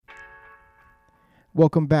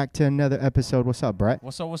Welcome back to another episode. What's up, Brett?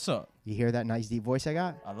 What's up? What's up? You hear that nice deep voice I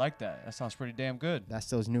got? I like that. That sounds pretty damn good. That's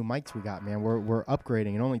those new mics we got, man. We're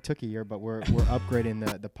upgrading. It only took a year, but we're upgrading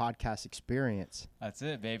the podcast experience. That's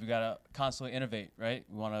it, babe. We gotta constantly innovate, right?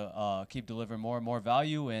 We want to keep delivering more and more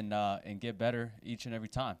value and get better each and every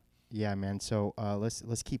time. Yeah, man. So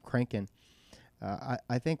let's keep cranking.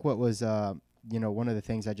 I think what was one of the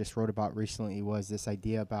things I just wrote about recently was this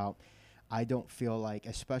idea about I don't feel like,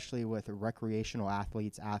 especially with recreational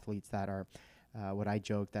athletes that are what I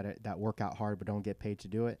joke that work out hard but don't get paid to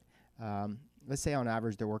do it. Let's say on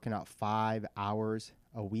average they're working out 5 hours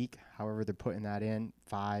a week, however they're putting that in,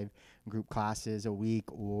 5 group classes a week,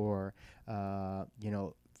 or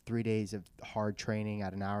 3 days of hard training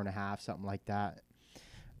at an hour and a half, something like that.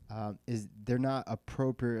 Is they're not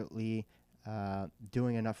appropriately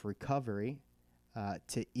doing enough recovery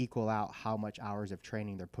to equal out how much hours of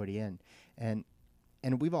training they're putting in.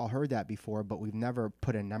 And we've all heard that before, but we've never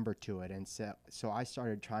put a number to it. And so I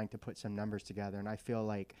started trying to put some numbers together, and I feel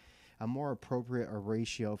like a more appropriate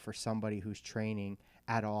ratio for somebody who's training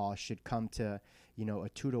at all should come to, a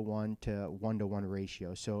 2-to-1 to 1-to-1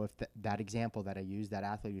 ratio. So if that example that I used, that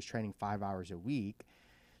athlete who's training 5 hours a week,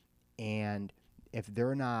 and if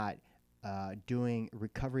they're not doing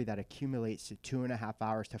recovery that accumulates to 2.5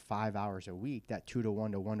 hours to 5 hours a week, that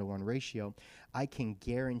 2-to-1 to 1-to-1 ratio, I can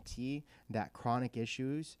guarantee that chronic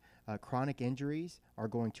issues, chronic injuries are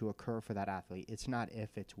going to occur for that athlete. It's not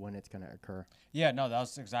if, it's when it's going to occur. Yeah, no, that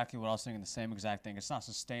was exactly what I was thinking. The same exact thing. It's not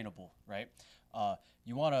sustainable, right?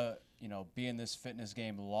 You want to, be in this fitness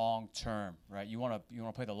game long term, right? You want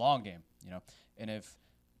to play the long game, and if,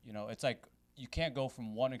 it's like, you can't go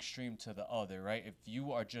from one extreme to the other, right? If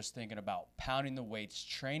you are just thinking about pounding the weights,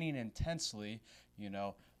 training intensely,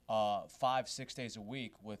 5-6 days a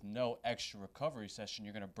week with no extra recovery session,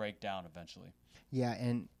 you're going to break down eventually. Yeah,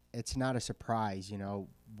 and it's not a surprise,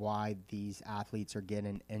 why these athletes are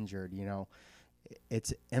getting injured.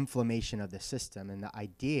 It's inflammation of the system. And the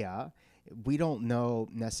idea, we don't know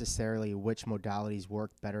necessarily which modalities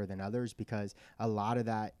work better than others, because a lot of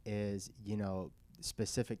that is,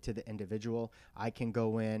 specific to the individual. I can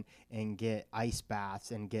go in and get ice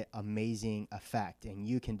baths and get amazing effect, and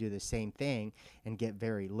you can do the same thing and get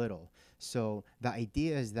very little. So the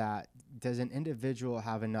idea is that, does an individual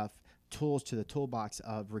have enough tools to the toolbox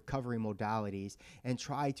of recovery modalities, and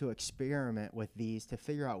try to experiment with these to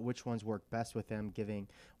figure out which ones work best with them, giving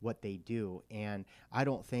what they do. And I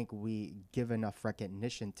don't think we give enough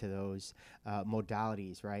recognition to those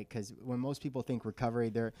modalities, right? Because when most people think recovery,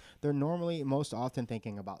 they're normally most often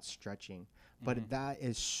thinking about stretching, but that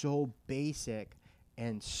is so basic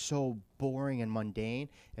and so boring and mundane.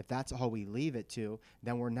 If that's all we leave it to,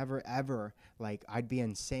 then we're never ever, like, I'd be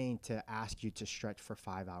insane to ask you to stretch for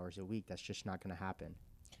 5 hours a week. That's just not going to happen.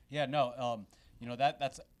 Yeah, no,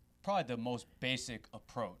 that's probably the most basic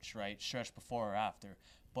approach, right? Stretch before or after.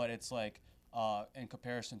 But it's like, in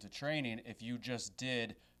comparison to training, if you just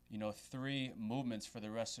did, 3 movements for the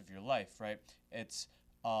rest of your life, right? It's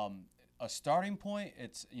a starting point.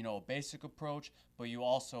 It's, a basic approach, but you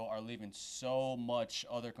also are leaving so much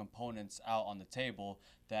other components out on the table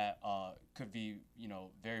that could be,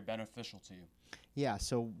 very beneficial to you. Yeah,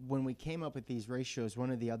 so when we came up with these ratios,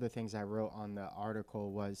 one of the other things I wrote on the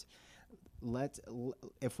article was,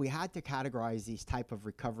 if we had to categorize these type of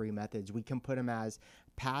recovery methods, we can put them as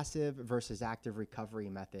passive versus active recovery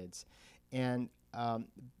methods. And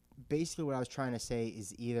basically what I was trying to say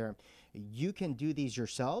is, either you can do these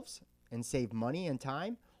yourselves and save money and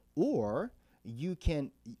time, or you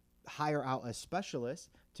can hire out a specialist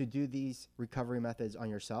to do these recovery methods on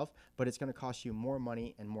yourself, but it's going to cost you more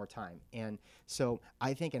money and more time. And so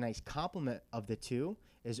I think a nice complement of the two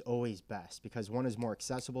is always best, because one is more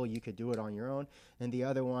accessible, you could do it on your own, and the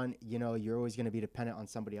other one, you're always going to be dependent on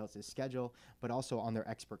somebody else's schedule, but also on their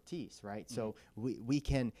expertise, right? Mm-hmm. So we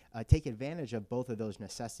can take advantage of both of those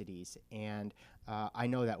necessities, and I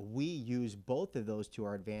know that we use both of those to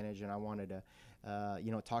our advantage, and I wanted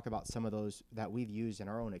to talk about some of those that we've used in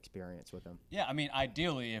our own experience with them. Yeah, I mean,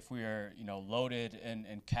 ideally, if we are, loaded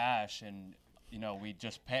in cash and, we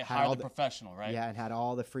just hire the professional, right? Yeah, and had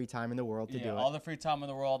all the free time in the world to do it. All the free time in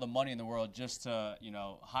the world, the money in the world, just to,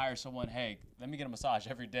 hire someone, hey, let me get a massage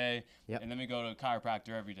every day, and let me go to a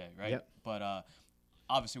chiropractor every day, right? Yep. But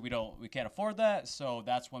obviously we can't afford that, so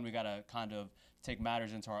that's when we got to kind of take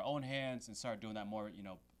matters into our own hands and start doing that more,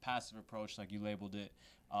 passive approach, like you labeled it,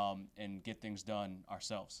 and get things done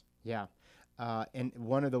ourselves. Yeah. And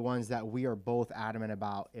one of the ones that we are both adamant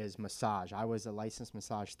about is massage. I was a licensed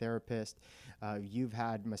massage therapist. You've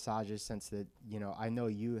had massages since I know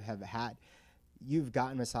you have had you've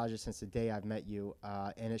gotten massages since the day I've met you,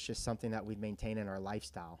 and it's just something that we've maintained in our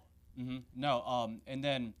lifestyle. No, and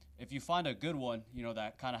then if you find a good one,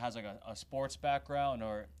 that kind of has like a sports background,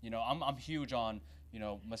 or I'm huge on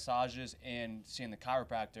massages and seeing the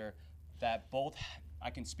chiropractor that both I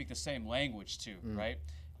can speak the same language to, right?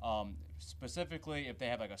 Specifically, if they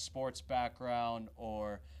have like a sports background,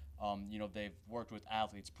 or they've worked with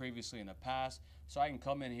athletes previously in the past, so I can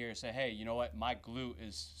come in here and say, hey, you know what, my glute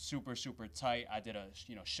is super tight. I did a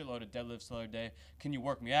shitload of deadlifts the other day. Can you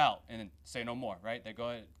work me out? And then say no more, right? They go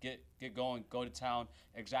ahead, get going, go to town,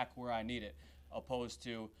 exactly where I need it, opposed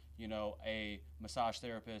to a massage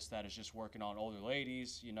therapist that is just working on older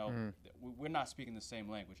ladies. We're not speaking the same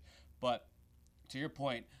language. But to your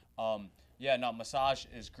point, massage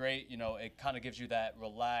is great. It kind of gives you that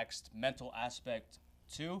relaxed mental aspect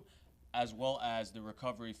too, as well as the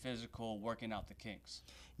recovery, physical, working out the kinks.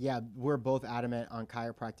 Yeah, we're both adamant on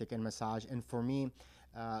chiropractic and massage. And for me,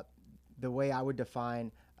 the way I would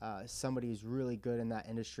define somebody who's really good in that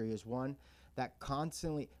industry is one that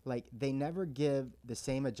constantly, like, they never give the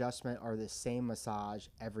same adjustment or the same massage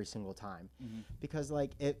every single time. Because,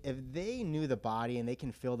 like, if they knew the body and they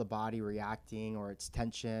can feel the body reacting, or its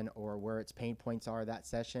tension, or where its pain points are that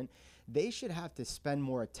session, they should have to spend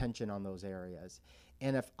more attention on those areas.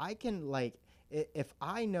 And if I can, like, if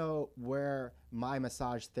I know where my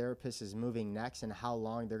massage therapist is moving next and how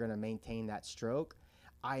long they're going to maintain that stroke,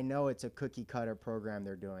 I know it's a cookie cutter program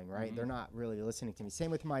they're doing, right? They're not really listening to me.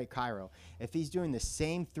 Same with my chiro. If he's doing the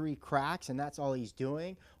same 3 cracks and that's all he's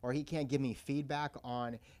doing, or he can't give me feedback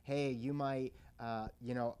on, hey, you might, I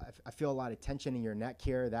feel a lot of tension in your neck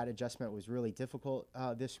here. That adjustment was really difficult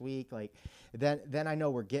this week. Like, then I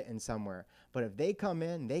know we're getting somewhere. But if they come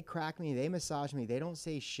in, they crack me, they massage me, they don't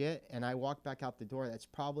say shit, and I walk back out the door, that's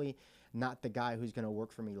probably not the guy who's going to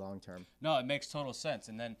work for me long term. No, it makes total sense.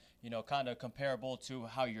 And then, kind of comparable to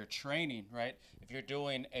how you're training, right? If you're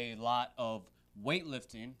doing a lot of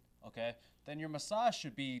weightlifting, okay, then your massage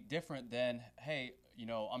should be different than, hey,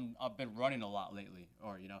 I've been running a lot lately,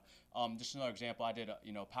 or just another example. I did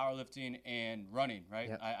powerlifting and running, right?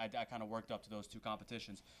 Yep. I kind of worked up to those 2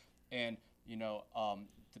 competitions, and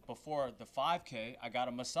before the 5K, I got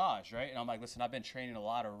a massage, right? And I'm like, listen, I've been training a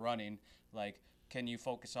lot of running, like, can you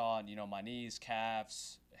focus on my knees,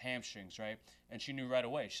 calves, hamstrings, right? And she knew right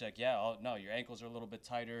away. She's like, yeah, oh no, your ankles are a little bit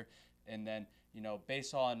tighter, and then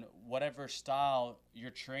based on whatever style your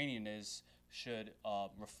training is, should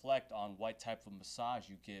reflect on what type of massage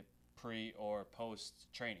you get pre or post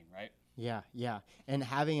training, right? Yeah. And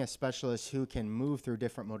having a specialist who can move through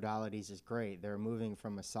different modalities is great. They're moving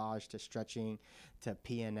from massage to stretching to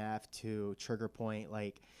PNF to trigger point.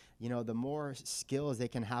 Like, the more skills they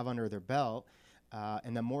can have under their belt,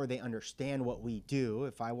 and the more they understand what we do.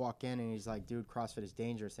 If I walk in and he's like, dude, CrossFit is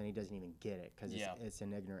dangerous, then he doesn't even get it, because it's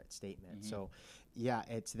an ignorant statement. So,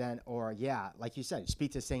 it's then, or like you said,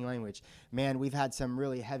 speak the same language. Man, we've had some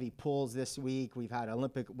really heavy pulls this week. We've had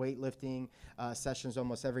Olympic weightlifting sessions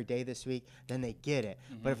almost every day this week. Then they get it.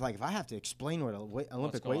 But if I have to explain what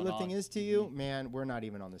Olympic weightlifting is to you, man, we're not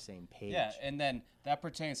even on the same page. Yeah, and then that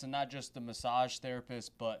pertains to not just the massage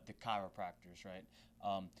therapist, but the chiropractors, right?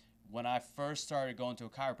 When I first started going to a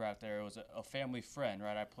chiropractor, it was a family friend,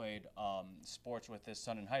 right? I played sports with his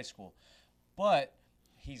son in high school. But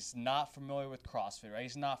he's not familiar with CrossFit, right?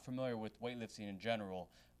 He's not familiar with weightlifting in general.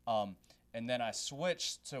 And then I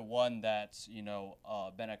switched to one that's,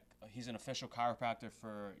 he's an official chiropractor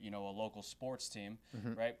for, a local sports team,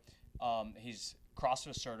 right? He's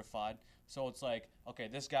CrossFit certified. So it's like, okay,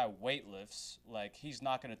 this guy weightlifts. Like, he's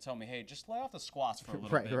not going to tell me, hey, just lay off the squats for a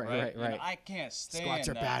little bit, right? I can't stand squats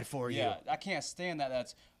are that. bad for you. Yeah, I can't stand that.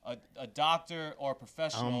 That's a doctor or a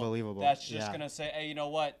professional. Unbelievable. That's just going to say, hey, you know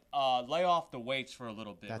what? Lay off the weights for a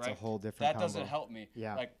little bit, That's right? a whole different That combo. doesn't help me.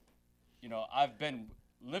 Yeah. Like, I've been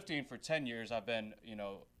lifting for 10 years. I've been,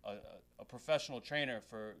 a professional trainer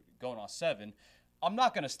for going on 7. I'm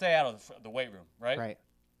not going to stay out of the weight room, right? Right.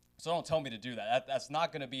 So don't tell me to do that. That's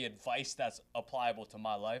not going to be advice that's applicable to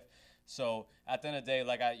my life. So at the end of the day,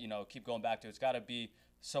 like I keep going back to, it's got to be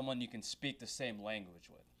someone you can speak the same language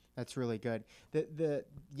with. That's really good.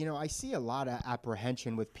 I see a lot of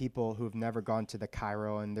apprehension with people who've never gone to the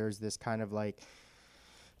chiro, and there's this kind of like,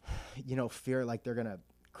 fear, like they're gonna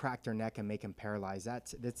crack their neck and make them paralyzed.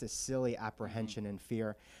 That's a silly apprehension and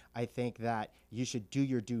fear. I think that you should do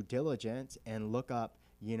your due diligence and look up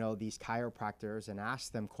these chiropractors and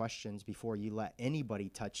ask them questions before you let anybody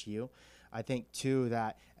touch you. I think too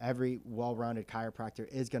that every well-rounded chiropractor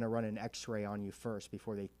is going to run an x-ray on you first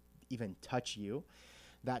before they even touch you.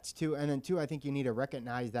 That's two. And then two, I think you need to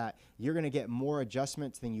recognize that you're going to get more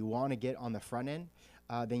adjustments than you want to get on the front end.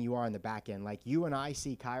 than you are on the back end. Like you and I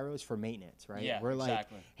see chiros for maintenance, right? Yeah, We're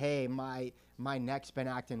exactly. like, hey, my neck's been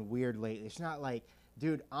acting weird lately. It's not like,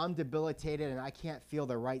 dude, I'm debilitated and I can't feel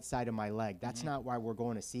the right side of my leg. That's not why we're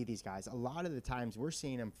going to see these guys. A lot of the times we're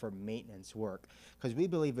seeing them for maintenance work because we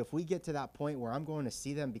believe if we get to that point where I'm going to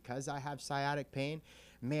see them because I have sciatic pain,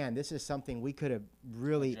 man, this is something we could have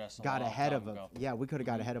really Addressed a got long ahead time of. ago. Yeah, we could have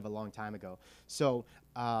got ahead of a long time ago. So,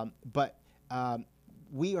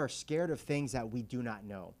 we are scared of things that we do not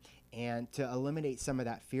know. And to eliminate some of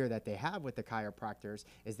that fear that they have with the chiropractors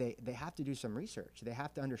is they have to do some research. They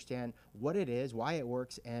have to understand what it is, why it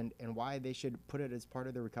works, and why they should put it as part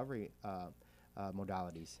of the recovery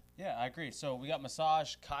modalities. Yeah, I agree. So we got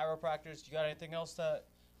massage, chiropractors. You got anything else that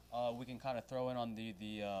we can kind of throw in on the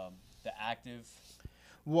active?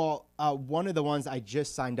 Well, one of the ones I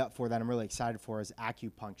just signed up for that I'm really excited for is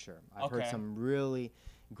acupuncture. I've heard Okay. some really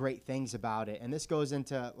great things about it. And this goes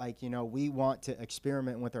into like, we want to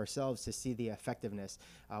experiment with ourselves to see the effectiveness.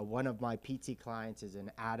 One of my PT clients is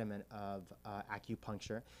an adamant of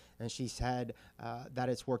acupuncture, and she said that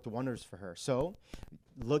it's worked wonders for her. So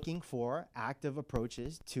looking for active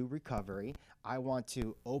approaches to recovery, I want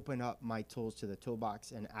to open up my tools to the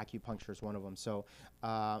toolbox, and acupuncture is one of them. So,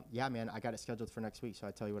 yeah, man, I got it scheduled for next week, so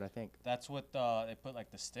I tell you what I think. That's what they put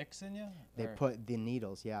like the sticks in you. They put the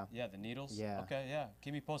needles, yeah. Yeah, the needles. Yeah. Okay, yeah.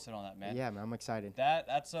 Keep me posted on that, man. Yeah, man, I'm excited.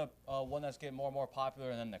 That's a one that's getting more and more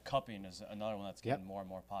popular, and then the cupping is another one that's getting more and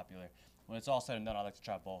more popular. When it's all said and done, I like to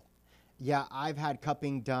try both. Yeah, I've had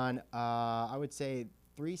cupping done, I would say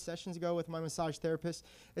 3 sessions ago with my massage therapist.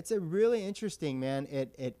 It's a really interesting, man.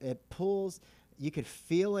 It pulls, you could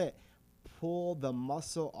feel it pull the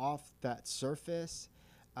muscle off that surface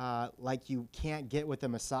like you can't get with a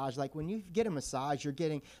massage. Like when you get a massage, you're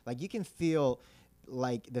getting, like you can feel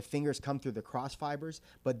like the fingers come through the cross fibers,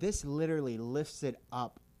 but this literally lifts it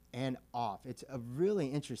up and off. It's a really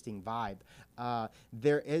interesting vibe.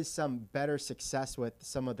 There is some better success with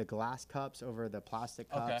some of the glass cups over the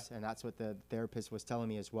plastic cups, and that's what the therapist was telling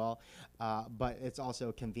me as well. But it's also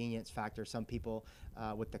a convenience factor. Some people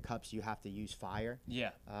with the cups, you have to use fire,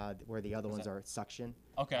 where the other ones are suction.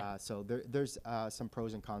 Okay. So there's some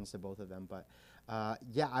pros and cons to both of them. But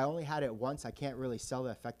yeah, I only had it once. I can't really sell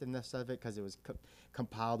the effectiveness of it because it was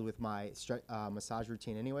compiled with my massage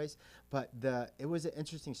routine anyways. But it was an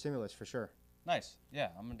interesting stimulus for sure. Nice. Yeah,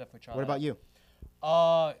 I'm gonna definitely try. What about you?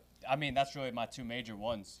 I mean, that's really my 2 major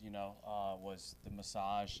ones. Was the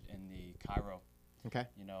massage and the chiro. Okay.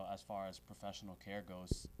 As far as professional care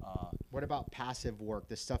goes. What about passive work,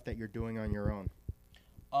 the stuff that you're doing on your own?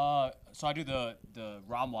 So I do the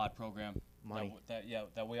ROMWAD program. Money.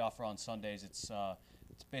 That we offer on Sundays. It's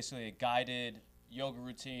basically a guided yoga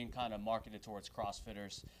routine, kind of marketed towards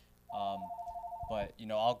CrossFitters. But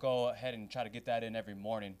I'll go ahead and try to get that in every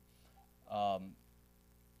morning. I'd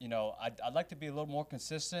like to be a little more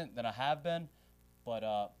consistent than I have been, but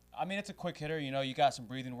I mean, it's a quick hitter. You got some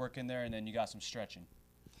breathing work in there, and then you got some stretching.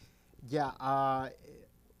 Yeah,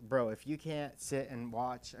 bro, if you can't sit and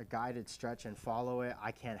watch a guided stretch and follow it,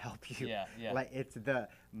 I can't help you. Yeah. Like, it's the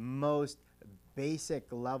most basic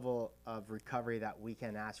level of recovery that we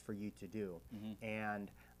can ask for you to do. And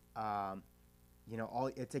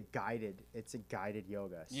it's a guided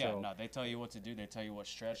yoga. Yeah, so, no, they tell you what to do. They tell you what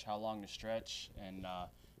stretch, how long to stretch, and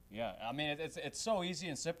yeah, I mean, it's so easy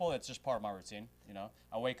and simple. It's just part of my routine.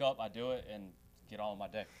 I wake up, I do it, and get on with my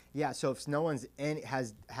day. Yeah, so if no one's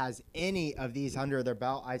has any of these under their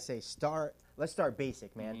belt, I say let's start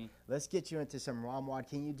basic, man. Let's get you into some ROMWAD.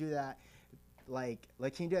 Can you do that? Like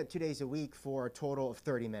can you do that 2 days a week for a total of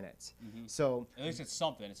 30 minutes? So at least it's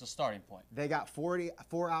something. It's a starting point. they got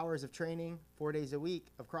 4 hours of training, 4 days a week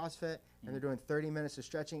of CrossFit, and they're doing 30 minutes of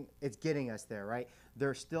stretching. It's getting us there, right?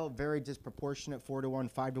 They're still very disproportionate,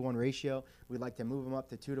 4-to-1, 5-to-1 ratio. We'd like to move them up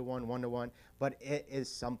to 2-to-1, 1-to-1, but it is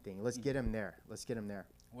something. Let's get them there.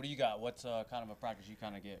 What do you got? What's kind of a practice you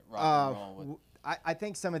kind of get rock and roll with? I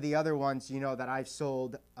think some of the other ones, that I've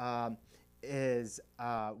sold is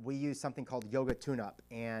we use something called Yoga Tune-Up,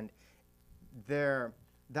 and the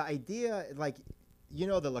idea, like,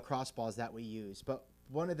 the lacrosse balls that we use, but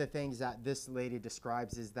one of the things that this lady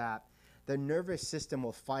describes is that the nervous system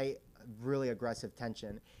will fight really aggressive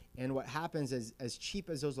tension, and what happens is, as cheap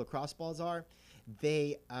as those lacrosse balls are,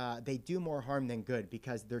 they do more harm than good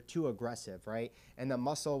because they're too aggressive, right? And the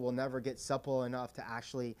muscle will never get supple enough to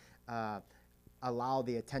actually allow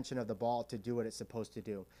the attention of the ball to do what it's supposed to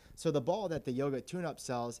do. So the ball that the Yoga Tune-Up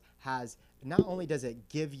sells has, not only does it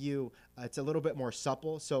give you, it's a little bit more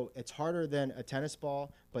supple, so it's harder than a tennis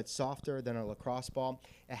ball, but softer than a lacrosse ball.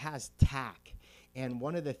 It has tack. And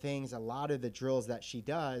one of the things, a lot of the drills that she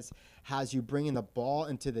does has you bringing the ball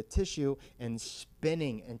into the tissue and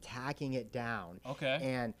spinning and tacking it down. Okay.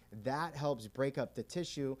 And that helps break up the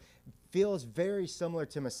tissue. Feels very similar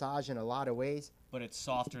to massage in a lot of ways. But it's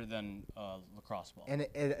softer than lacrosse ball. And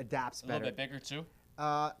it adapts better. A little bit bigger too?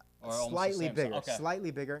 Slightly bigger, okay.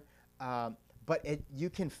 slightly bigger. But you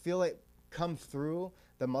can feel it come through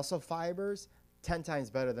the muscle fibers 10 times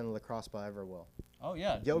better than a lacrosse ball ever will. Oh,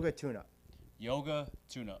 yeah. Yoga tune-up. Yoga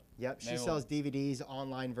tune-up. Yep, she sells DVDs,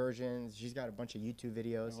 online versions. She's got a bunch of YouTube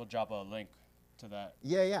videos. We'll drop a link to that.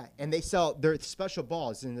 Yeah. And they sell, they're special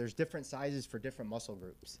balls, and there's different sizes for different muscle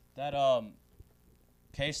groups. That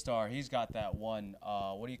K-Star, he's got that one,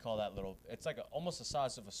 what do you call that little, it's like almost the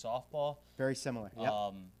size of a softball. Very similar, yep.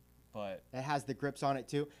 But it has the grips on it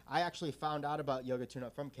too. I actually found out about Yoga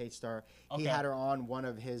Tune-Up from K-Star. Okay. He had her on one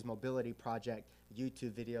of his mobility project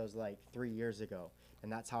YouTube videos like 3 years ago, and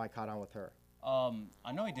that's how I caught on with her.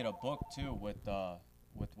 I know he did a book too with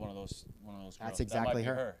one of those girls. That's exactly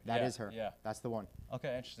that her. That is her. Yeah. That's the one.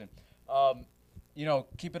 Okay, interesting.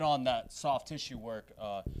 Keeping on that soft tissue work,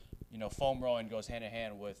 foam rolling goes hand in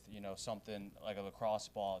hand with, something like a lacrosse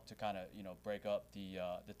ball to kind of, break up the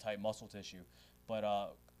tight muscle tissue.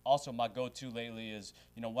 But also my go-to lately is,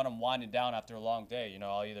 when I'm winding down after a long day,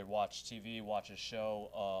 I'll either watch TV, watch a show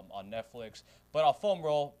on Netflix, but I'll foam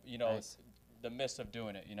roll, Nice. the midst of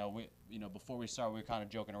doing it. Before we start, we were kind of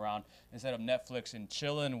joking around. Instead of Netflix and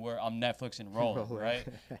chilling, I'm Netflix and rolling, right?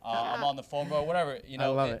 I'm on the foam roll, whatever, I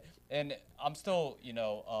love it. And I'm still,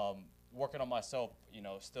 working on myself,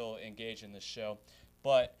 still engaged in this show.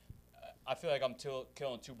 But I feel like I'm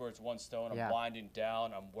killing two birds with one stone. I'm winding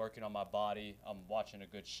down. I'm working on my body. I'm watching a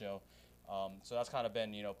good show. So that's kind of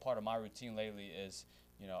been, part of my routine lately is,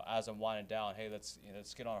 as I'm winding down, hey, let's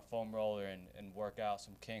get on a foam roller and work out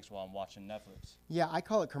some kinks while I'm watching Netflix. Yeah, I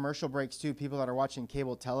call it commercial breaks too. People that are watching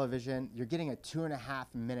cable television, you're getting a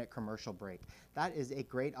 2.5-minute commercial break. That is a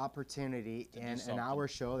great opportunity in an hour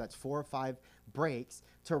show that's 4 or 5 breaks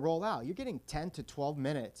to roll out. You're getting 10 to 12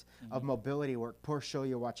 minutes of mobility work per show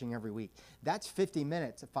you're watching every week. That's 50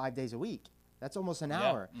 minutes 5 days a week. That's almost an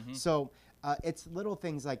hour. So it's little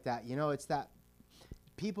things like that. It's that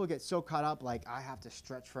people get so caught up like I have to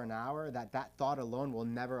stretch for an hour that thought alone will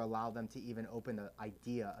never allow them to even open the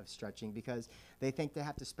idea of stretching because they think they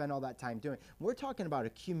have to spend all that time doing. We're talking about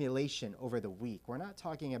accumulation over the week. We're not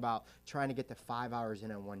talking about trying to get to 5 hours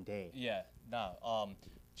in one day. Yeah, no.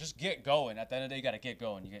 Just get going. At the end of the day, you got to get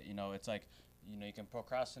going. It's like, you can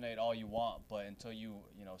procrastinate all you want, but until you,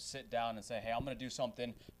 sit down and say, hey, I'm going to do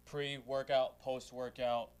something pre-workout,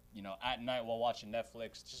 post-workout, at night while watching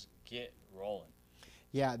Netflix, just get rolling.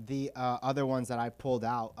 Yeah, the other ones that I pulled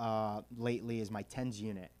out lately is my TENS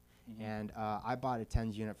unit. And I bought a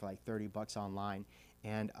TENS unit for like $30 online.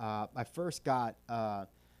 And I first got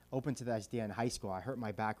open to the idea in high school. I hurt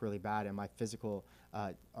my back really bad, and my physical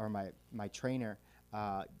or my trainer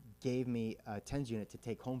gave me a TENS unit to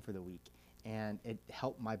take home for the week. And it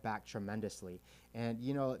helped my back tremendously. And,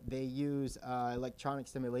 they use electronic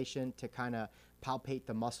stimulation to kind of palpate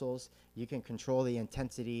the muscles. You can control the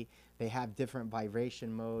intensity. They have different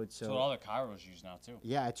vibration modes. So that's what all the chiros use now, too.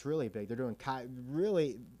 Yeah, it's really big. They're doing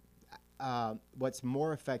what's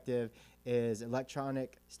more effective is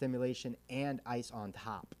electronic stimulation and ice on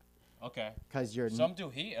top. Okay. Because some do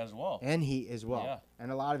heat as well. And heat as well. Yeah.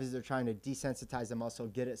 And a lot of it is they're trying to desensitize the muscle,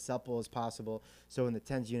 get it supple as possible. So when the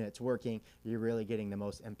TENS unit's working, you're really getting the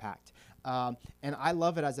most impact. And I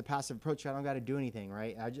love it as a passive approach. I don't got to do anything,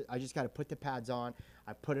 right? I just got to put the pads on.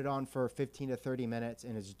 I put it on for 15 to 30 minutes,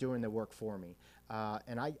 and it's doing the work for me.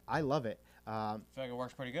 And I love it. Feel like it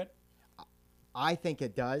works pretty good? I think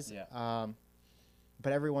it does. Yeah.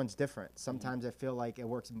 But everyone's different. Sometimes I feel like it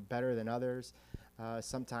works better than others.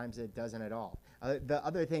 Sometimes it doesn't at all. The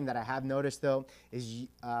other thing that I have noticed, though, is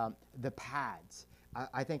the pads.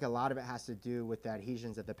 I think a lot of it has to do with the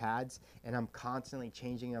adhesions of the pads, and I'm constantly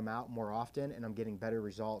changing them out more often, and I'm getting better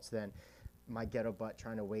results than my ghetto butt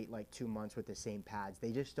trying to wait like 2 months with the same pads.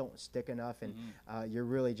 They just don't stick enough, and you're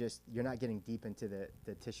not getting deep into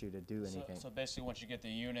the tissue to do anything. So basically, once you get the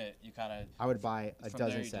unit, you kind of I would buy a dozen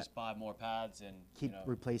there, you set. just buy more pads and Keep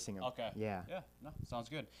replacing them. Okay. Yeah. Yeah. No, sounds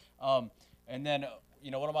good. And then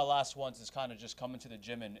one of my last ones is kind of just coming to the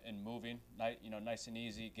gym and moving, nice and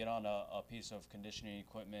easy. Get on a piece of conditioning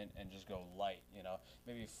equipment and just go light.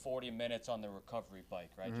 Maybe 40 minutes on the recovery bike,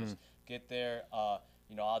 right? Just get there.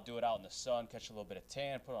 I'll do it out in the sun, catch a little bit of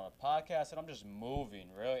tan, put on a podcast, and I'm just moving.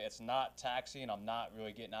 Really, it's not taxing. I'm not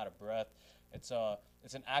really getting out of breath. It's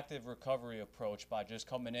an active recovery approach by just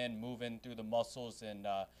coming in, moving through the muscles, and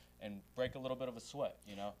break a little bit of a sweat.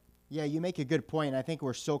 Yeah, you make a good point. I think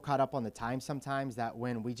we're so caught up on the time sometimes that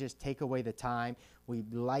when we just take away the time, we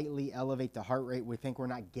lightly elevate the heart rate, we think we're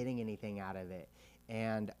not getting anything out of it.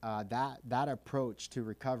 And that approach to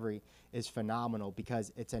recovery is phenomenal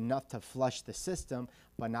because it's enough to flush the system,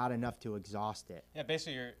 but not enough to exhaust it. Yeah,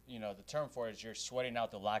 basically, the term for it is you're sweating out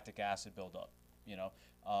the lactic acid buildup. You know,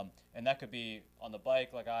 and that could be on the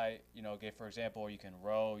bike, like I, gave for example, or you can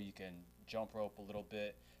row, you can jump rope a little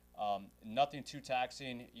bit. Nothing too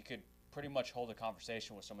taxing. You could pretty much hold a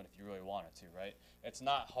conversation with someone if you really wanted to, right? It's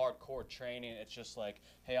not hardcore training. It's just like,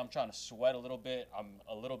 hey, I'm trying to sweat a little bit. I'm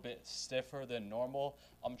a little bit stiffer than normal.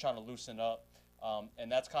 I'm trying to loosen up.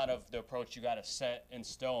 And that's kind of the approach you got to set in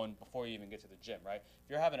stone before you even get to the gym, right? If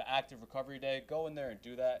you're having an active recovery day, go in there and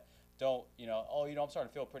do that. Don't, I'm starting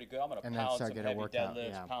to feel pretty good. I'm going to pound some heavy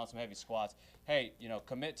deadlifts, pound some heavy squats. Hey,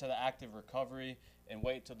 commit to the active recovery and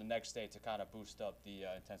wait till the next day to kind of boost up the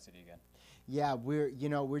intensity again. Yeah,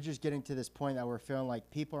 we're just getting to this point that we're feeling like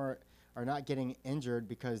people are not getting injured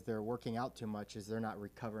because they're working out too much, is they're not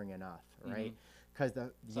recovering enough, right? Because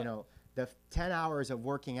the 10 hours of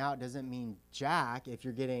working out doesn't mean jack if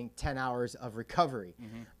you're getting 10 hours of recovery.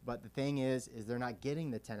 But the thing is they're not getting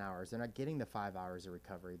the 10 hours. They're not getting the 5 hours of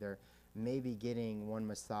recovery. They're maybe getting one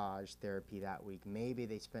massage therapy that week. Maybe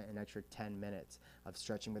they spent an extra 10 minutes of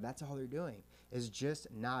stretching, but that's all they're doing. Is just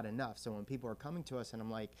not enough. So when people are coming to us and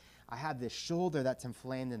I'm like, I have this shoulder that's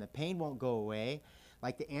inflamed and the pain won't go away,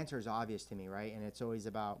 like the answer is obvious to me, right? And it's always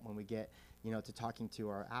about when we get, to talking to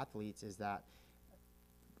our athletes is that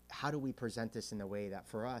how do we present this in the way that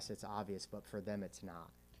for us it's obvious, but for them it's not?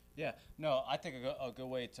 Yeah, no, I think a good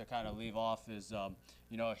way to kind of leave off is, a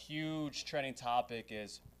huge training topic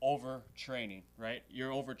is overtraining, right?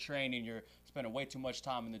 You're overtraining, you're spending way too much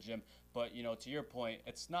time in the gym. But, to your point,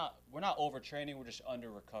 we're not overtraining, we're just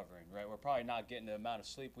under recovering, right? We're probably not getting the amount of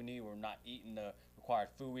sleep we need, we're not eating the required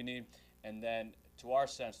food we need. And then to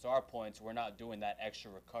our points, we're not doing that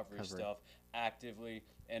extra recovery stuff actively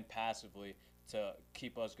and passively to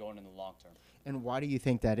keep us going in the long term. And why do you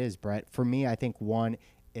think that is, Brett? For me, I think one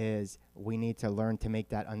is we need to learn to make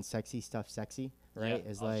that unsexy stuff sexy, right? Yeah,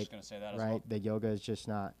 I was just going to say that as well. Right, the yoga is just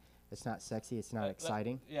not, it's not sexy, it's not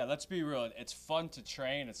exciting. Let's be real. It's fun to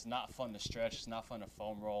train. It's not fun to stretch. It's not fun to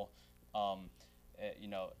foam roll.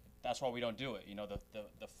 That's why we don't do it.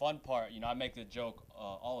 The fun part, I make the joke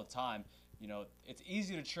all the time, it's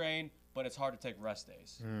easy to train, but it's hard to take rest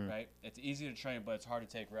days, right? It's easy to train, but it's hard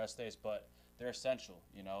to take rest days, but they're essential,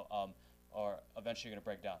 or eventually you're going to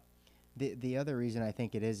break down. The other reason I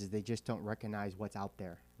think it is they just don't recognize what's out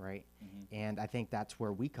there, right? And I think that's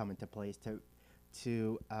where we come into place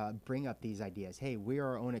to bring up these ideas. Hey, we are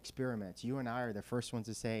our own experiments. You and I are the first ones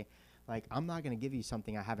to say, like, I'm not going to give you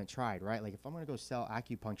something I haven't tried, right? Like, if I'm going to go sell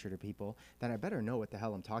acupuncture to people, then I better know what the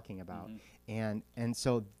hell I'm talking about. And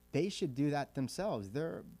so they should do that themselves.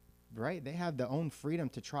 Right? They have their own freedom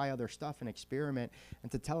to try other stuff and experiment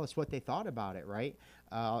and to tell us what they thought about it, right?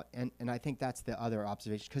 And I think that's the other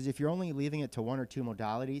observation. Because if you're only leaving it to one or two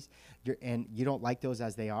modalities and you don't like those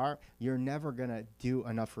as they are, you're never going to do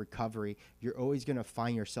enough recovery. You're always going to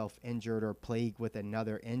find yourself injured or plagued with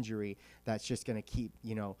another injury that's just going to keep,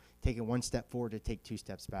 taking one step forward to take two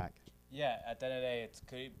steps back. Yeah, at the end of the day, it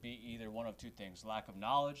could be either one of two things: lack of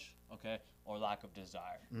knowledge, or lack of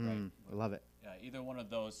desire. Right? I love it. Yeah, either one of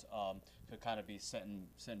those could kind of be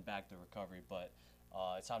setting back the recovery. But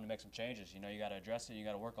it's time to make some changes. You got to address it. You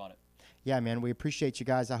got to work on it. Yeah, man, we appreciate you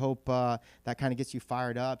guys. I hope that kind of gets you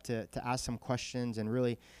fired up to ask some questions and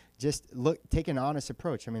really just take an honest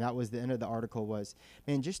approach. I mean, that was the end of the article was,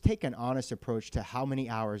 man, just take an honest approach to how many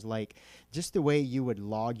hours, like just the way you would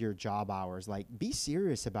log your job hours, like be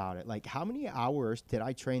serious about it. Like how many hours did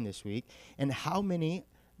I train this week and how many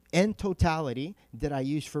in totality did I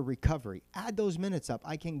use for recovery? Add those minutes up.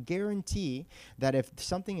 I can guarantee that if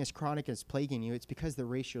something is chronic and is plaguing you, it's because the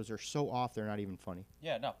ratios are so off they're not even funny.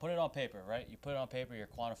 Yeah, no, put it on paper, right? You put it on paper, you're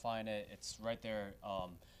quantifying it. It's right there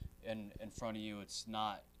in front of you. It's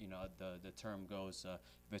not, the term goes,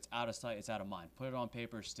 if it's out of sight, it's out of mind. Put it on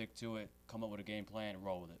paper, stick to it, come up with a game plan, and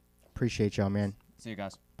roll with it. Appreciate y'all, man. See you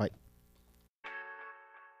guys. Bye.